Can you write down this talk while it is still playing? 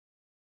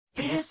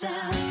It's a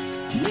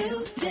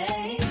new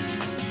day.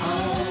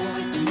 Oh,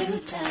 it's a new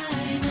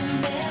time.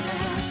 And there's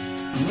a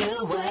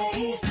new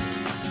way.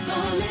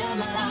 Gonna live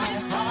my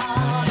life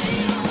hard. The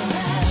old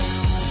has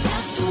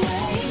passed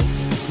away.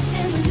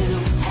 And the new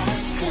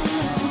has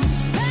come.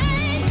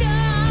 Thank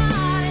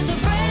God it's a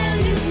brand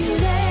new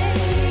day.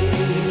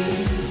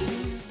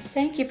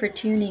 Thank you for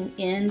tuning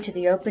in to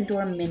the Open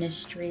Door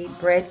Ministry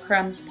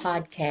Breadcrumbs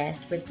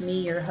podcast with me,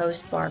 your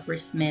host, Barbara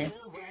Smith.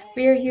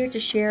 We are here to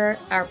share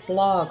our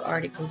blog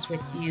articles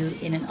with you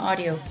in an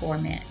audio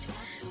format.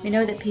 We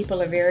know that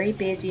people are very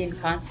busy and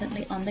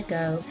constantly on the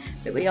go,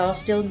 but we all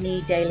still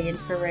need daily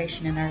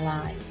inspiration in our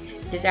lives.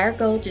 It is our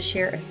goal to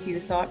share a few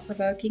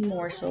thought-provoking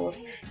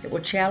morsels that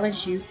will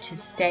challenge you to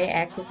stay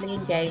actively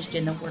engaged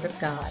in the Word of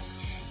God.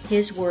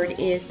 His Word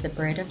is the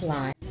bread of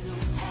life.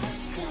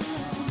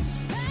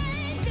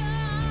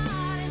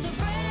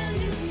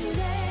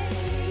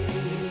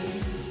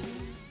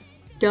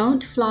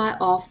 Don't Fly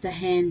Off the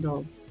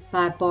Handle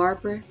by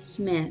Barbara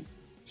Smith.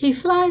 He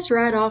Flies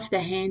Right Off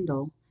the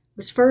Handle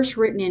was first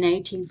written in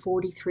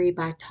 1843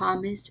 by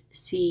Thomas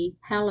C.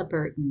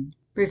 Halliburton,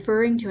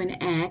 referring to an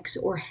axe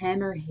or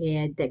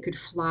hammerhead that could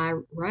fly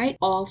right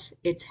off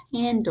its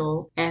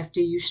handle after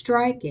you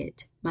strike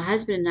it. My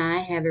husband and I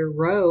have a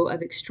row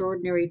of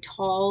extraordinary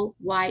tall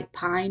white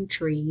pine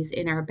trees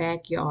in our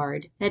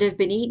backyard that have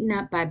been eaten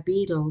up by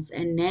beetles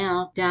and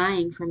now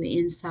dying from the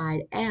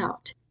inside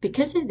out.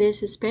 Because of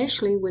this,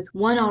 especially with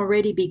one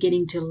already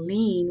beginning to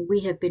lean, we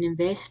have been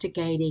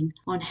investigating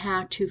on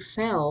how to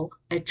fell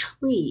a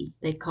tree,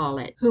 they call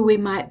it, who we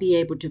might be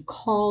able to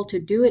call to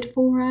do it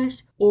for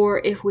us, or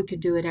if we could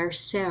do it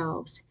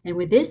ourselves. And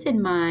with this in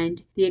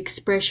mind, the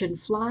expression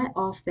fly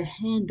off the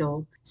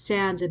handle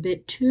sounds a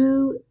bit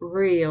too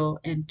real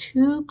and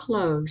too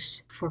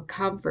close for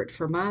comfort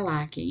for my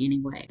liking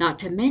anyway. Not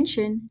to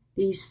mention,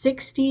 these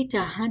 60 to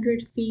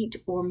 100 feet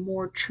or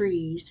more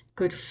trees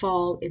could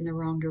fall in the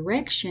wrong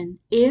direction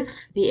if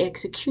the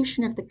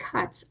execution of the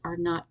cuts are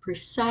not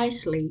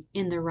precisely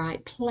in the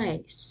right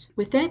place.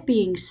 With that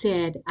being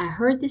said, I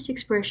heard this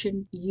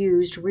expression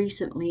used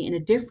recently in a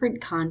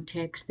different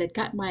context that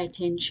got my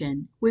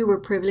attention. We were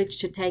privileged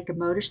to take a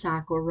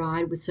motorcycle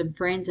ride with some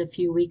friends a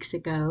few weeks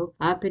ago,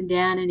 up and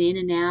down and in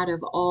and out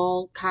of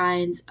all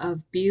kinds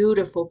of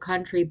beautiful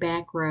country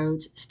back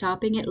roads,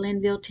 stopping at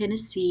Linville,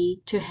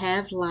 Tennessee to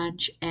have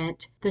lunch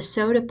at the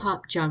Soda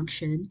Pop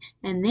Junction,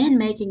 and then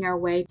making our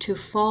way to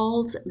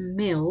Falls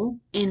Mill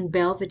in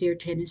Belvidere,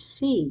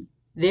 Tennessee.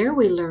 There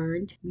we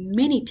learned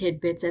many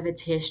tidbits of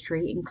its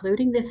history,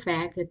 including the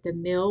fact that the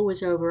mill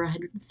was over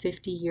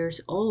 150 years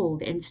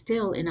old and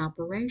still in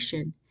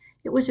operation.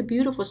 It was a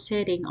beautiful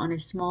setting on a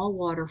small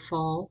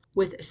waterfall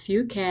with a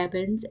few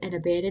cabins and a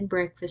bed and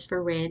breakfast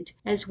for rent,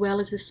 as well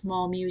as a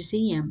small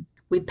museum.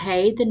 We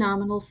paid the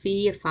nominal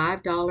fee of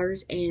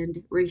 $5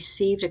 and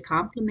received a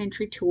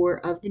complimentary tour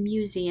of the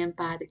museum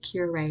by the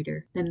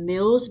curator. The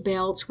mill's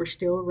belts were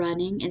still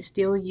running and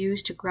still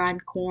used to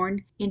grind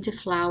corn into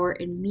flour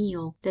and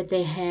meal that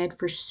they had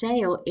for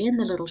sale in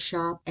the little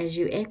shop as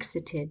you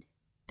exited.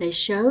 They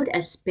showed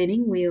us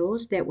spinning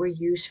wheels that were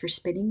used for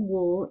spinning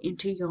wool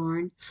into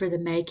yarn for the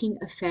making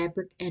of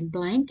fabric and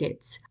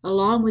blankets,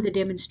 along with a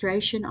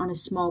demonstration on a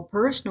small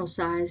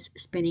personal-size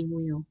spinning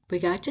wheel. We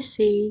got to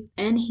see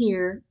and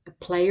hear a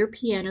player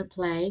piano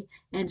play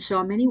and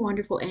saw many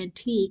wonderful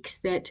antiques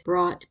that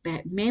brought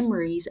back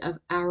memories of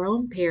our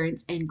own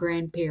parents and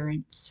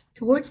grandparents.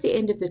 Towards the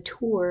end of the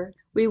tour,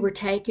 we were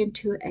taken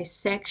to a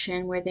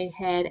section where they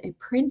had a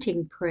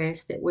printing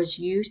press that was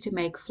used to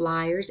make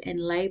flyers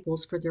and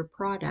labels for their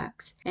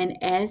products. And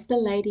as the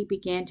lady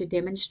began to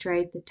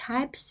demonstrate the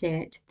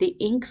typeset, the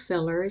ink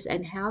fillers,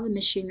 and how the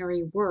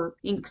machinery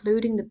worked,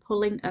 including the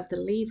pulling of the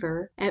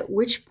lever, at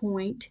which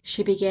point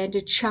she began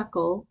to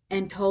chuckle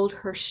and told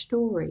her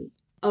story.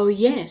 "Oh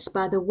yes,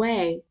 by the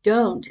way,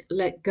 don't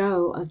let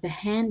go of the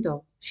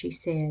handle," she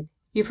said.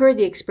 "You've heard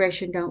the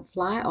expression, don't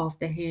fly off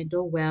the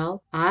handle.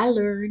 Well, I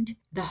learned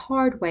the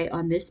hard way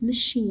on this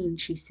machine,"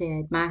 she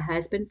said. "My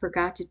husband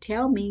forgot to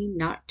tell me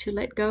not to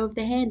let go of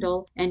the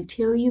handle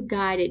until you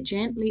guide it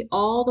gently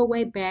all the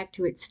way back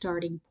to its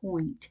starting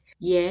point.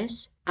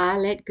 Yes, I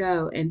let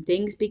go, and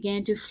things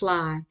began to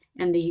fly,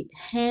 and the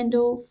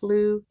handle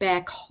flew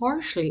back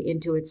harshly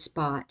into its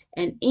spot,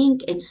 and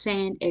ink and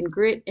sand and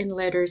grit and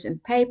letters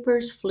and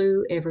papers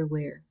flew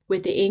everywhere.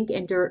 With the ink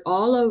and dirt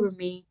all over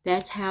me,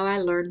 that's how I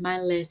learned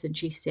my lesson,"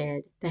 she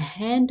said. "The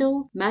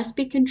handle must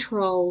be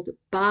controlled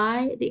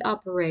by the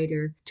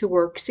operator to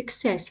work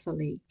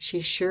successfully." She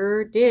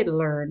sure did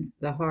learn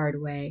the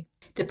hard way.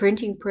 The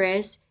printing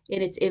press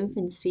in its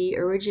infancy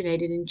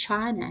originated in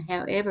China.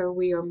 However,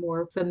 we are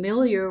more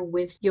familiar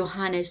with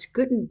Johannes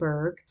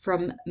Gutenberg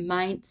from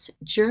Mainz,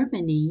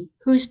 Germany,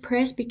 whose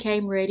press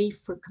became ready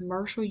for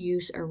commercial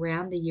use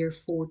around the year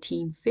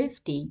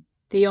 1450.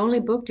 The only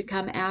book to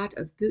come out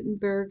of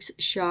Gutenberg's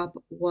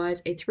shop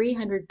was a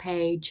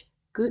 300-page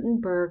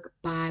Gutenberg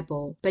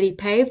Bible, but he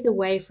paved the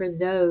way for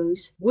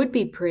those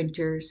would-be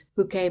printers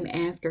who came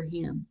after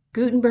him.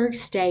 Gutenberg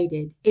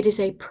stated, "It is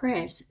a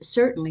press,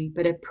 certainly,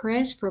 but a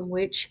press from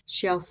which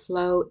shall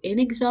flow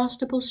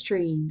inexhaustible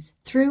streams.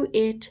 Through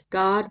it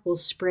God will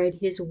spread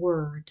his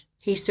word."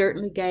 He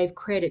certainly gave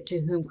credit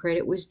to whom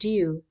credit was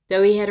due.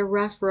 Though he had a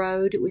rough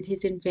road with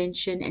his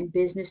invention and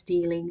business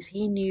dealings,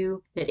 he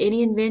knew that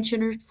any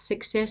invention or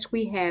success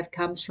we have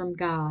comes from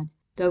God.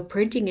 Though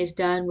printing is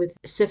done with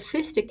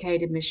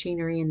sophisticated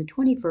machinery in the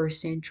 21st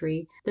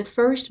century, the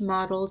first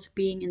models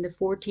being in the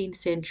 14th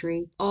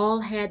century, all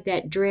had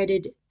that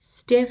dreaded,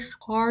 stiff,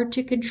 hard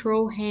to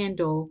control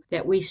handle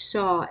that we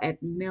saw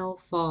at Mill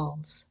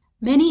Falls.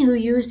 Many who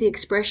use the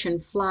expression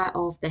 "fly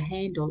off the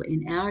handle"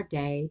 in our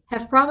day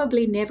have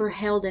probably never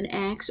held an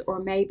axe or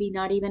maybe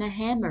not even a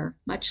hammer,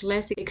 much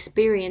less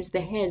experienced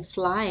the head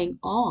flying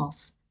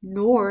off.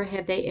 Nor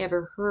have they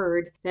ever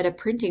heard that a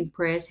printing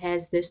press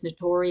has this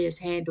notorious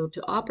handle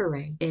to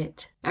operate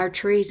it. Our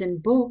trees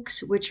and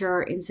books, which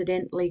are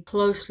incidentally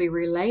closely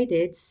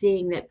related,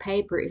 seeing that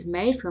paper is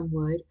made from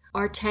wood,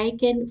 are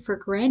taken for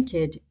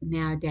granted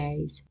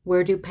nowadays.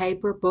 Where do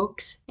paper,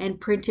 books, and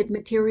printed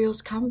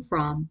materials come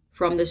from?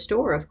 From the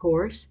store, of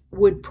course,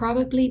 would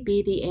probably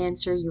be the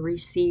answer you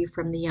receive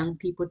from the young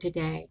people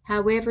today.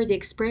 However, the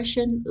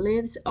expression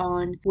lives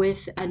on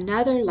with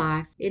another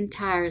life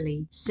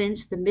entirely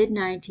since the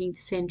mid-19th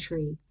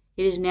century.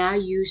 It is now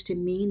used to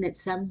mean that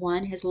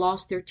someone has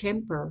lost their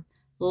temper,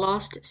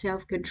 lost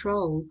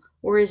self-control,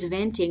 or is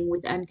venting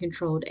with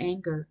uncontrolled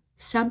anger.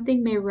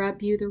 Something may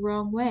rub you the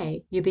wrong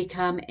way. You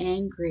become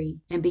angry,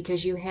 and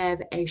because you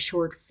have a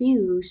short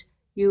fuse,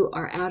 you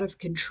are out of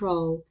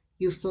control.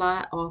 You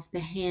fly off the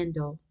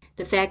handle.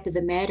 The fact of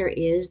the matter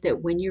is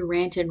that when you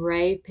rant and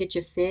rave, pitch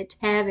a fit,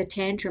 have a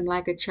tantrum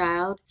like a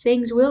child,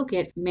 things will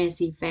get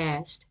messy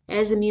fast.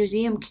 As the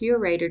museum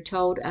curator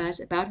told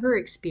us about her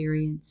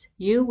experience,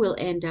 you will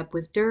end up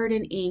with dirt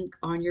and ink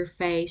on your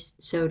face,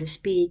 so to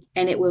speak,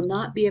 and it will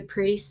not be a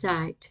pretty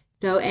sight.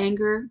 Though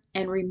anger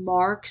and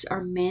remarks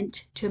are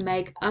meant to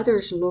make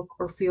others look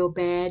or feel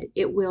bad,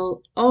 it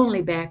will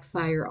only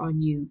backfire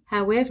on you.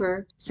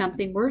 However,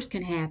 something worse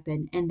can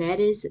happen, and that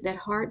is that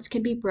hearts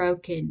can be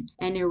broken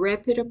and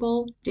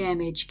irreparable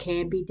damage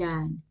can be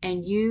done,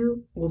 and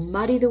you will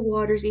muddy the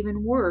waters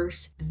even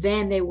worse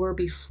than they were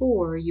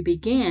before you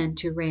began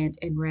to rant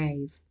and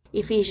rave.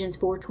 Ephesians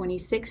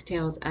 4:26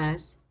 tells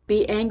us,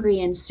 "Be angry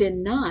and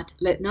sin not,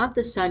 let not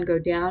the sun go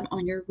down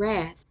on your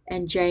wrath."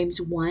 And James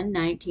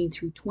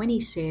 1:19-20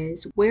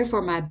 says,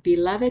 "Wherefore, my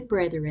beloved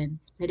brethren,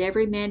 let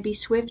every man be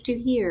swift to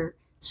hear,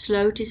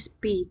 slow to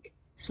speak,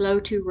 slow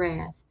to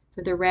wrath.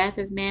 For the wrath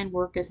of man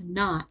worketh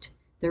not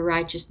the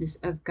righteousness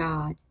of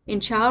God." In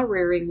Child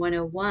Rearing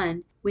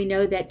 101, we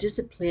know that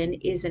discipline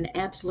is an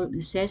absolute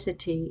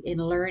necessity in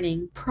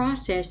learning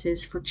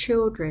processes for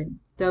children.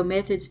 Though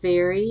methods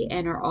vary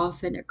and are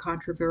often a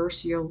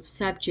controversial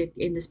subject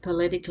in this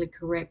politically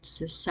correct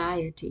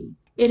society,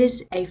 it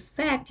is a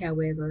fact,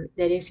 however,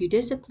 that if you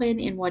discipline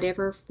in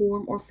whatever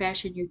form or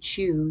fashion you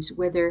choose,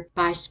 whether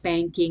by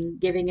spanking,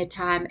 giving a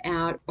time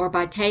out, or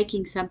by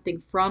taking something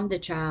from the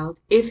child,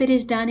 if it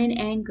is done in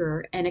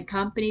anger and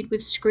accompanied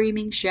with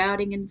screaming,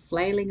 shouting, and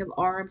flailing of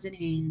arms and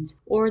hands,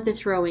 or the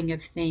throwing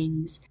of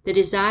things, the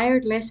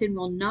desired lesson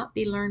will not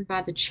be learned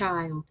by the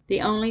child.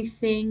 The only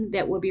thing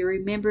that will be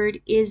remembered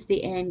is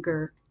the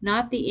anger,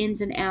 not the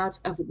ins and outs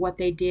of what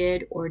they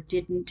did or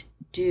didn't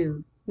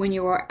do. When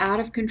you are out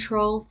of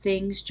control,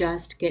 things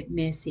just get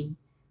messy.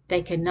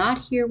 They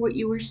cannot hear what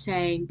you are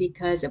saying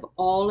because of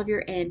all of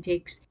your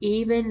antics,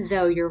 even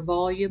though your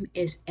volume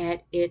is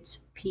at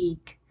its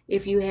peak.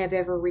 If you have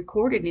ever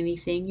recorded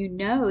anything, you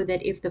know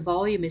that if the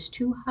volume is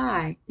too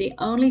high, the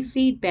only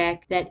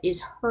feedback that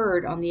is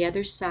heard on the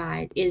other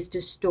side is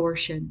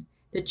distortion.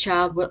 The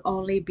child will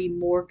only be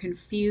more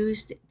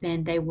confused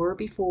than they were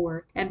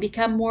before, and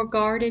become more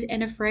guarded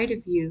and afraid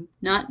of you,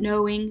 not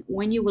knowing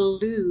when you will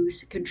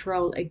lose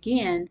control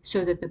again,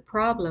 so that the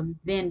problem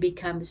then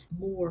becomes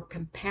more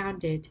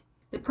compounded.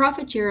 The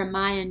prophet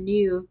Jeremiah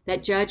knew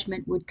that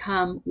judgment would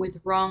come with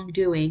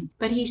wrongdoing,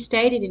 but he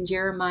stated in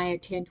Jeremiah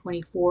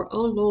 10:24,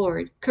 "O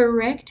Lord,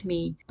 correct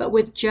me, but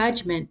with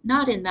judgment,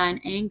 not in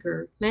thine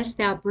anger, lest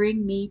thou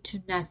bring me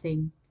to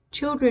nothing."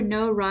 Children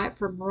know right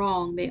from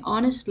wrong. They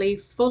honestly,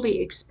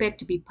 fully expect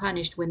to be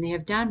punished when they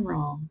have done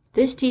wrong.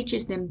 This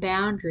teaches them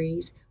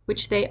boundaries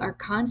which they are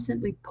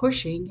constantly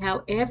pushing.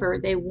 However,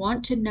 they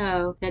want to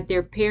know that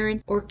their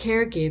parents or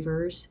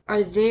caregivers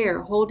are there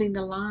holding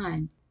the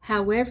line.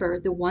 However,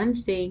 the one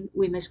thing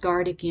we must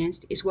guard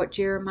against is what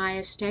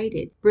Jeremiah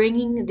stated,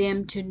 bringing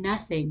them to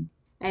nothing,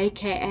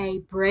 aka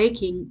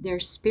breaking their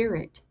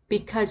spirit,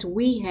 because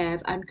we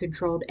have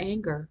uncontrolled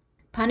anger.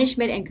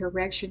 Punishment and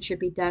correction should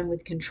be done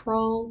with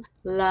control,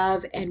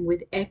 love, and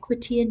with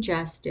equity and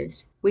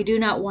justice. We do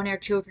not want our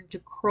children to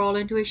crawl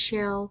into a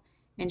shell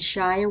and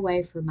shy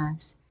away from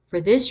us.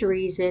 For this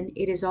reason,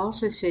 it is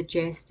also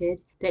suggested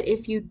that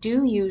if you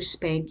do use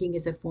spanking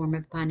as a form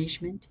of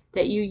punishment,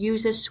 that you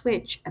use a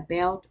switch, a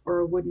belt, or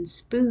a wooden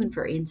spoon,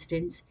 for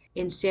instance,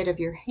 instead of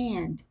your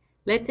hand.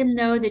 Let them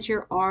know that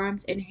your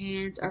arms and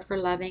hands are for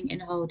loving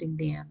and holding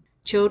them.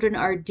 Children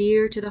are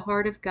dear to the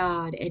heart of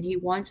God, and He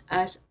wants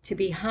us to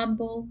be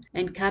humble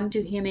and come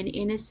to Him in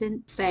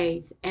innocent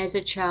faith as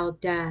a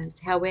child does.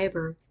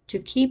 However, to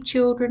keep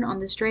children on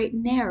the straight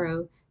and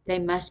narrow, they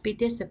must be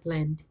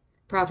disciplined.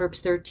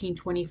 Proverbs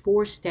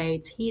 13:24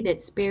 states, He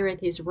that spareth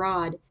his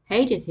rod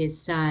hateth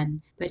his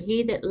son, but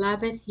he that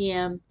loveth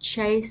him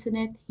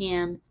chasteneth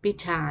him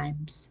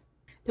betimes.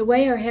 The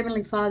way our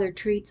Heavenly Father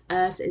treats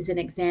us is an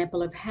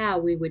example of how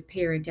we would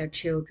parent our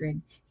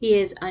children. He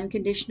is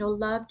unconditional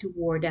love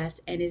toward us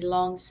and is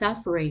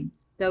long-suffering.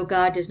 Though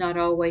God does not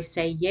always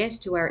say yes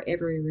to our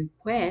every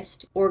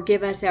request or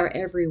give us our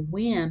every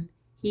whim,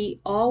 He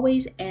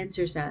always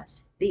answers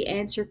us. The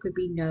answer could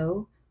be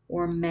no,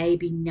 or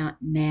maybe not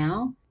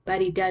now,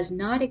 but He does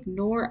not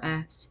ignore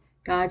us.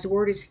 God's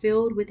Word is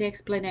filled with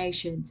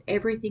explanations.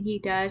 Everything He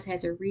does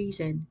has a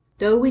reason.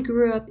 Though we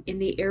grew up in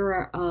the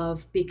era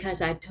of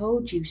 "because I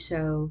told you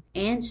so"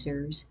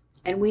 answers,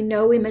 and we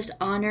know we must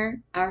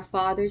honor our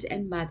fathers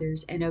and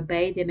mothers and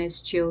obey them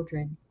as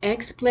children,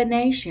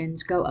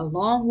 explanations go a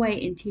long way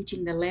in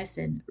teaching the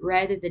lesson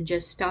rather than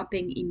just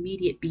stopping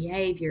immediate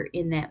behavior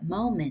in that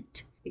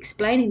moment.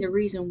 Explaining the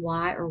reason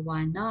why or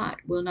why not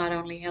will not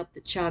only help the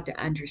child to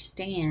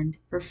understand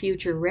for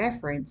future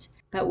reference,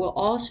 but will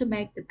also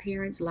make the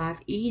parent's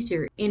life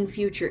easier in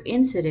future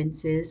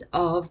incidences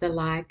of the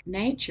like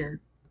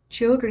nature.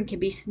 Children can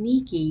be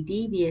sneaky,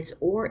 devious,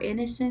 or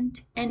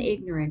innocent and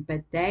ignorant,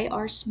 but they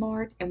are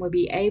smart and will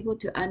be able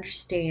to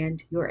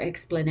understand your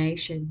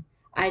explanation.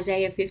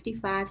 Isaiah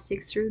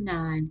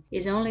 55:6-9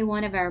 is only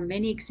one of our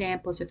many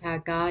examples of how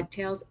God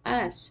tells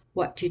us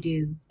what to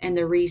do and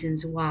the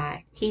reasons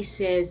why. He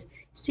says,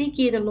 Seek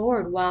ye the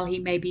Lord while he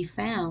may be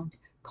found.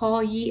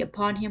 Call ye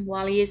upon him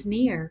while he is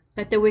near.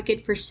 Let the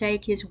wicked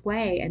forsake his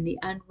way, and the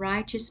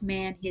unrighteous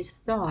man his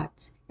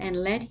thoughts, and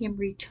let him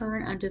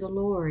return unto the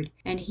Lord,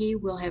 and he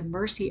will have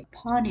mercy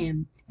upon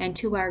him, and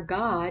to our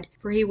God,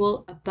 for he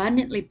will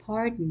abundantly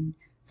pardon.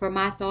 For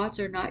my thoughts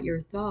are not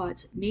your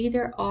thoughts,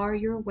 neither are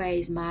your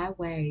ways my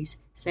ways,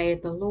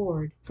 saith the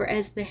Lord. For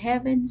as the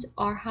heavens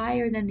are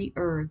higher than the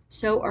earth,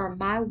 so are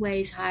my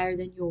ways higher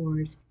than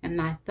yours, and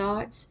my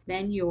thoughts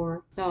than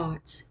your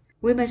thoughts.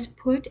 We must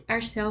put our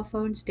cell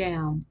phones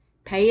down,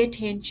 pay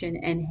attention,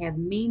 and have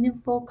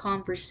meaningful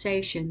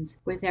conversations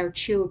with our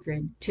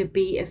children to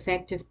be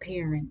effective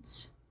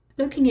parents.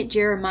 Looking at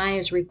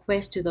Jeremiah's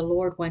request to the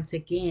Lord once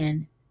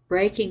again,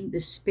 breaking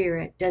the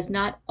spirit does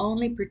not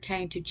only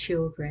pertain to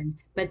children,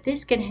 but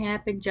this can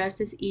happen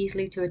just as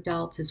easily to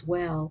adults as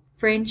well.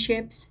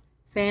 Friendships,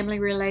 family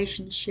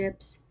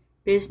relationships,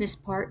 business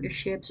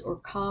partnerships, or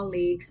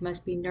colleagues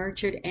must be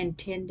nurtured and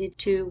tended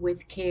to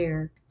with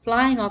care.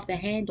 Flying off the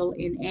handle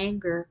in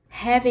anger,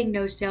 having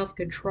no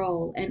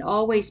self-control, and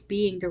always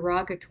being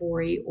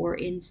derogatory or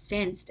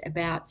incensed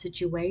about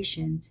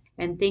situations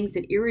and things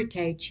that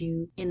irritate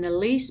you in the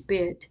least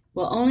bit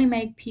will only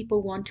make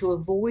people want to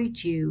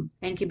avoid you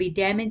and can be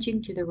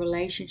damaging to the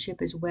relationship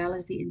as well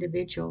as the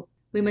individual.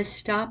 We must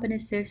stop and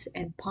assess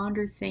and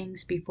ponder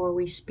things before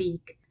we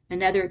speak.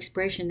 Another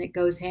expression that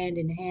goes hand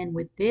in hand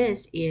with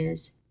this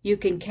is, you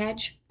can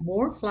catch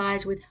more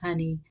flies with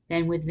honey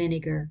than with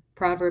vinegar.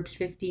 Proverbs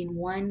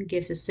 15:1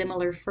 gives a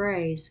similar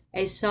phrase.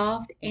 A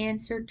soft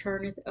answer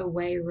turneth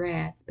away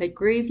wrath, but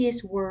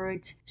grievous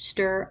words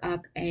stir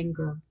up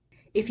anger.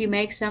 If you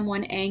make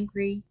someone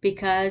angry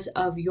because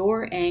of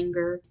your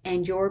anger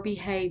and your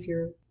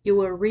behavior, you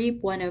will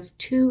reap one of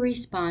two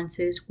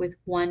responses with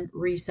one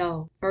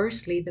result.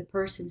 Firstly, the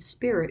person's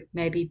spirit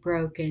may be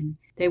broken.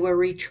 They will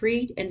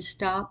retreat and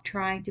stop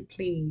trying to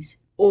please.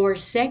 Or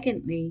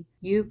secondly,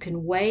 you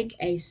can wake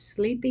a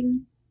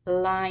sleeping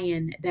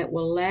lion that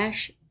will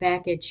lash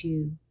back at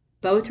you.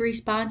 Both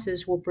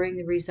responses will bring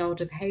the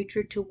result of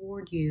hatred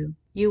toward you.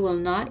 You will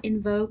not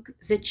invoke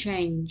the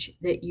change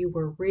that you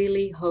were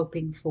really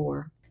hoping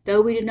for.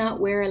 Though we do not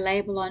wear a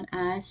label on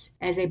us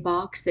as a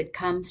box that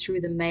comes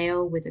through the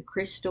mail with a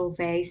crystal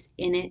vase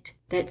in it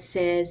that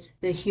says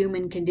the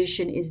human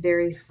condition is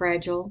very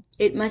fragile,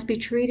 it must be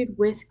treated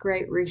with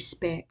great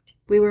respect.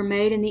 We were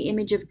made in the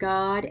image of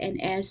God, and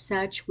as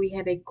such we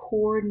have a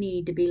core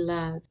need to be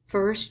loved.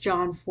 1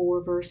 John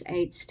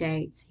 4:8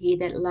 states, He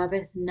that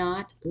loveth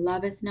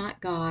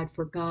not God,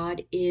 for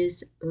God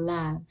is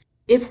love.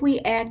 If we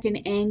act in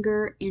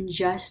anger,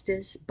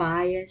 injustice,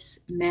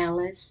 bias,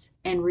 malice,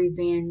 and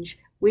revenge,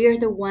 we are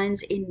the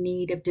ones in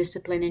need of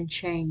discipline and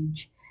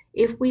change.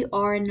 If we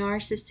are a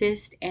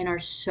narcissist and are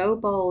so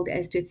bold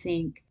as to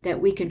think that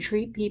we can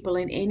treat people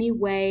in any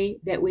way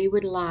that we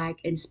would like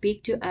and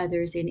speak to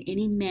others in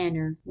any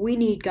manner, we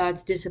need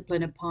God's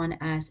discipline upon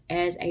us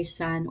as a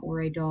son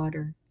or a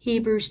daughter.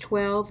 Hebrews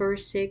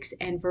 12:6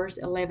 and verse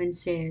 11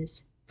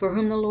 says, For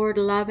whom the Lord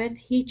loveth,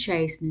 he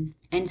chasteneth,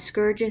 and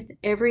scourgeth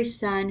every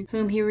son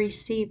whom he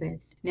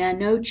receiveth. Now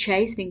no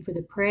chastening for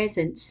the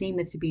present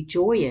seemeth to be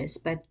joyous,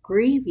 but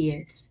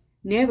grievous.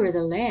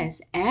 Nevertheless,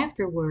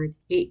 afterward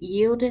it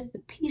yieldeth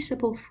the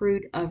peaceable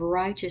fruit of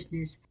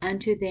righteousness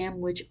unto them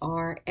which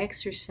are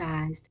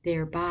exercised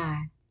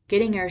thereby.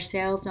 Getting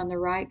ourselves on the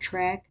right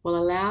track will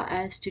allow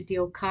us to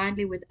deal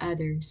kindly with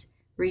others,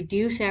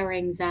 reduce our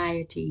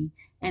anxiety,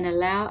 and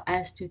allow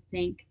us to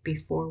think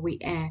before we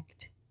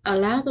act.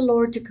 Allow the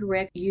Lord to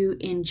correct you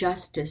in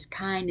justice,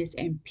 kindness,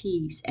 and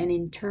peace, and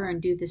in turn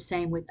do the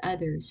same with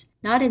others,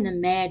 not in the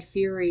mad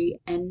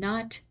fury and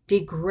not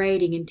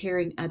degrading and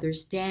tearing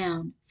others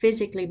down,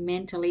 physically,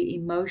 mentally,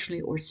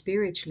 emotionally, or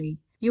spiritually.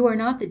 You are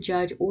not the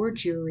judge or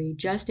jury,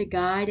 just a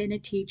guide and a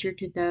teacher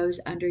to those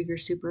under your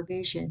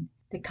supervision.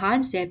 The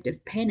concept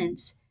of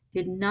penance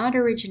did not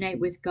originate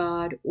with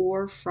God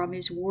or from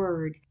His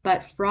Word,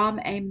 but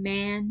from a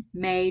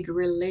man-made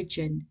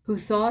religion who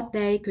thought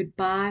they could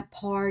buy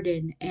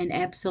pardon and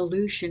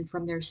absolution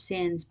from their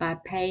sins by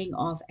paying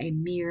off a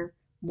mere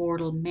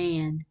mortal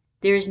man.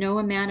 There is no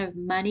amount of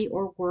money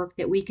or work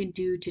that we can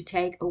do to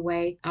take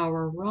away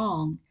our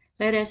wrong.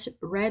 Let us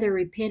rather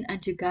repent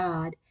unto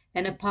God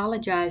and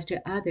apologize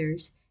to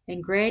others,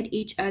 and grant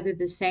each other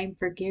the same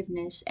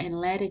forgiveness and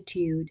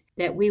latitude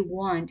that we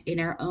want in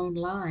our own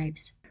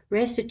lives.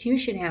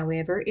 Restitution,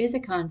 however, is a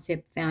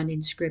concept found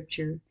in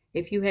Scripture.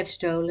 If you have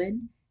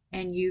stolen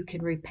and you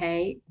can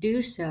repay,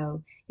 do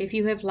so. If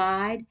you have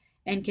lied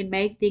and can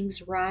make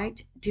things right,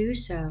 do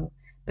so.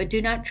 But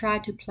do not try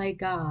to play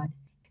God.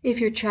 If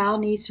your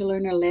child needs to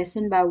learn a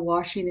lesson by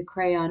washing the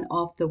crayon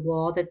off the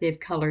wall that they've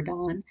colored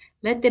on,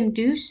 let them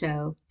do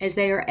so, as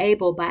they are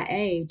able by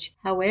age.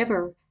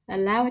 However,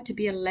 allow it to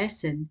be a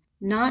lesson,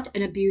 not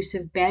an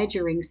abusive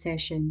badgering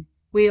session.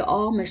 We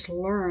all must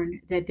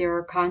learn that there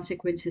are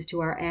consequences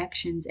to our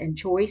actions and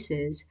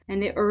choices,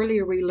 and the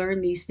earlier we learn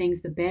these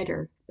things the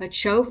better. But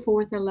show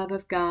forth the love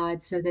of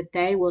God so that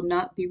they will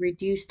not be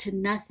reduced to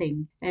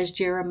nothing, as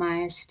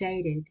Jeremiah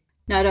stated.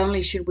 Not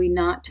only should we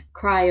not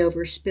cry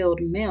over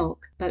spilled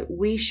milk, but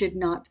we should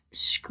not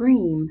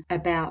scream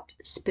about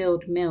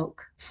spilled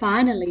milk.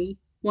 Finally,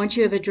 once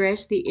you have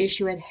addressed the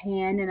issue at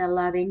hand in a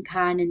loving,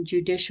 kind, and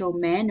judicial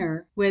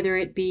manner, whether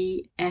it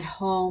be at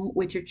home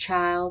with your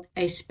child,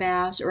 a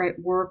spouse, or at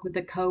work with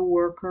a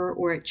co-worker,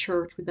 or at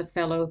church with a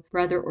fellow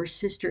brother or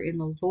sister in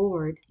the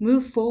Lord,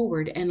 move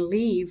forward and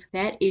leave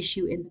that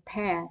issue in the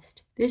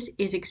past. This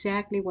is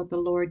exactly what the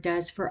Lord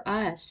does for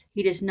us.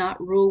 He does not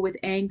rule with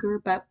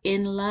anger, but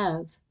in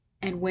love.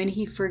 And when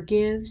He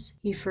forgives,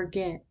 He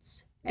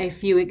forgets. A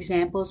few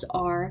examples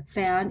are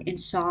found in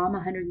Psalm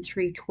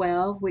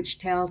 103:12, which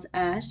tells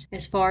us,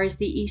 as far as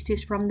the east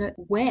is from the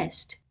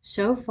west,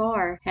 so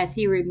far hath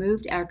He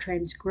removed our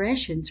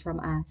transgressions from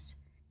us.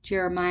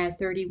 Jeremiah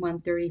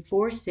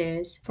 31:34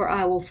 says, For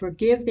I will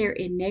forgive their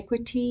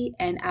iniquity,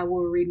 and I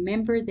will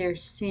remember their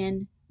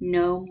sin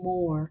no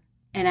more.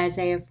 And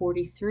Isaiah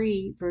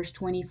 43 verse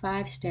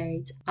 25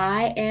 states,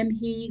 I am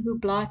He who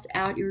blots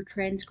out your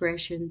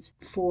transgressions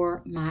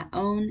for my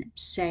own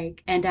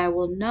sake, and I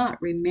will not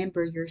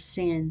remember your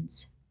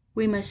sins.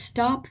 We must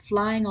stop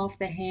flying off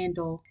the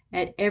handle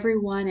at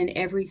everyone and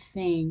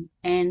everything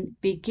and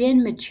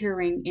begin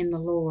maturing in the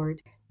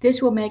Lord.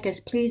 This will make us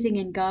pleasing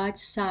in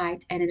God's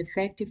sight and an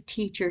effective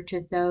teacher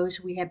to those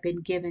we have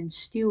been given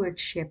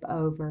stewardship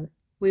over.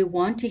 We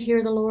want to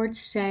hear the Lord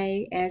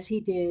say, as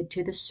He did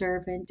to the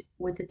servant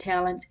with the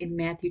talents in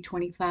Matthew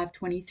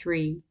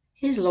 25:23.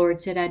 His Lord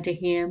said unto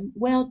him,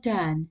 Well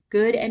done,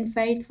 good and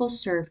faithful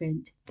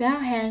servant. Thou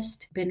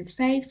hast been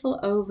faithful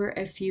over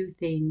a few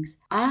things.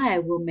 I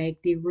will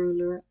make thee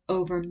ruler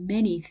over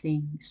many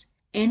things.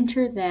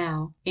 Enter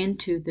thou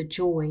into the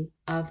joy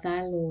of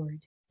thy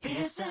Lord.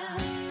 It's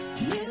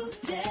a new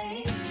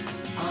day.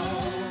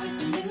 Oh,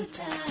 it's a new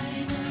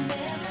time. And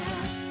there's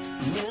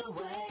a new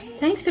way.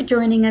 Thanks for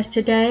joining us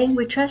today.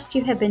 We trust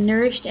you have been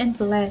nourished and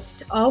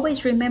blessed.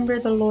 Always remember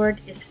the Lord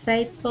is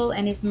faithful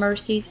and His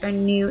mercies are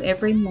new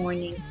every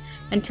morning.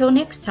 Until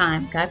next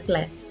time, God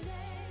bless.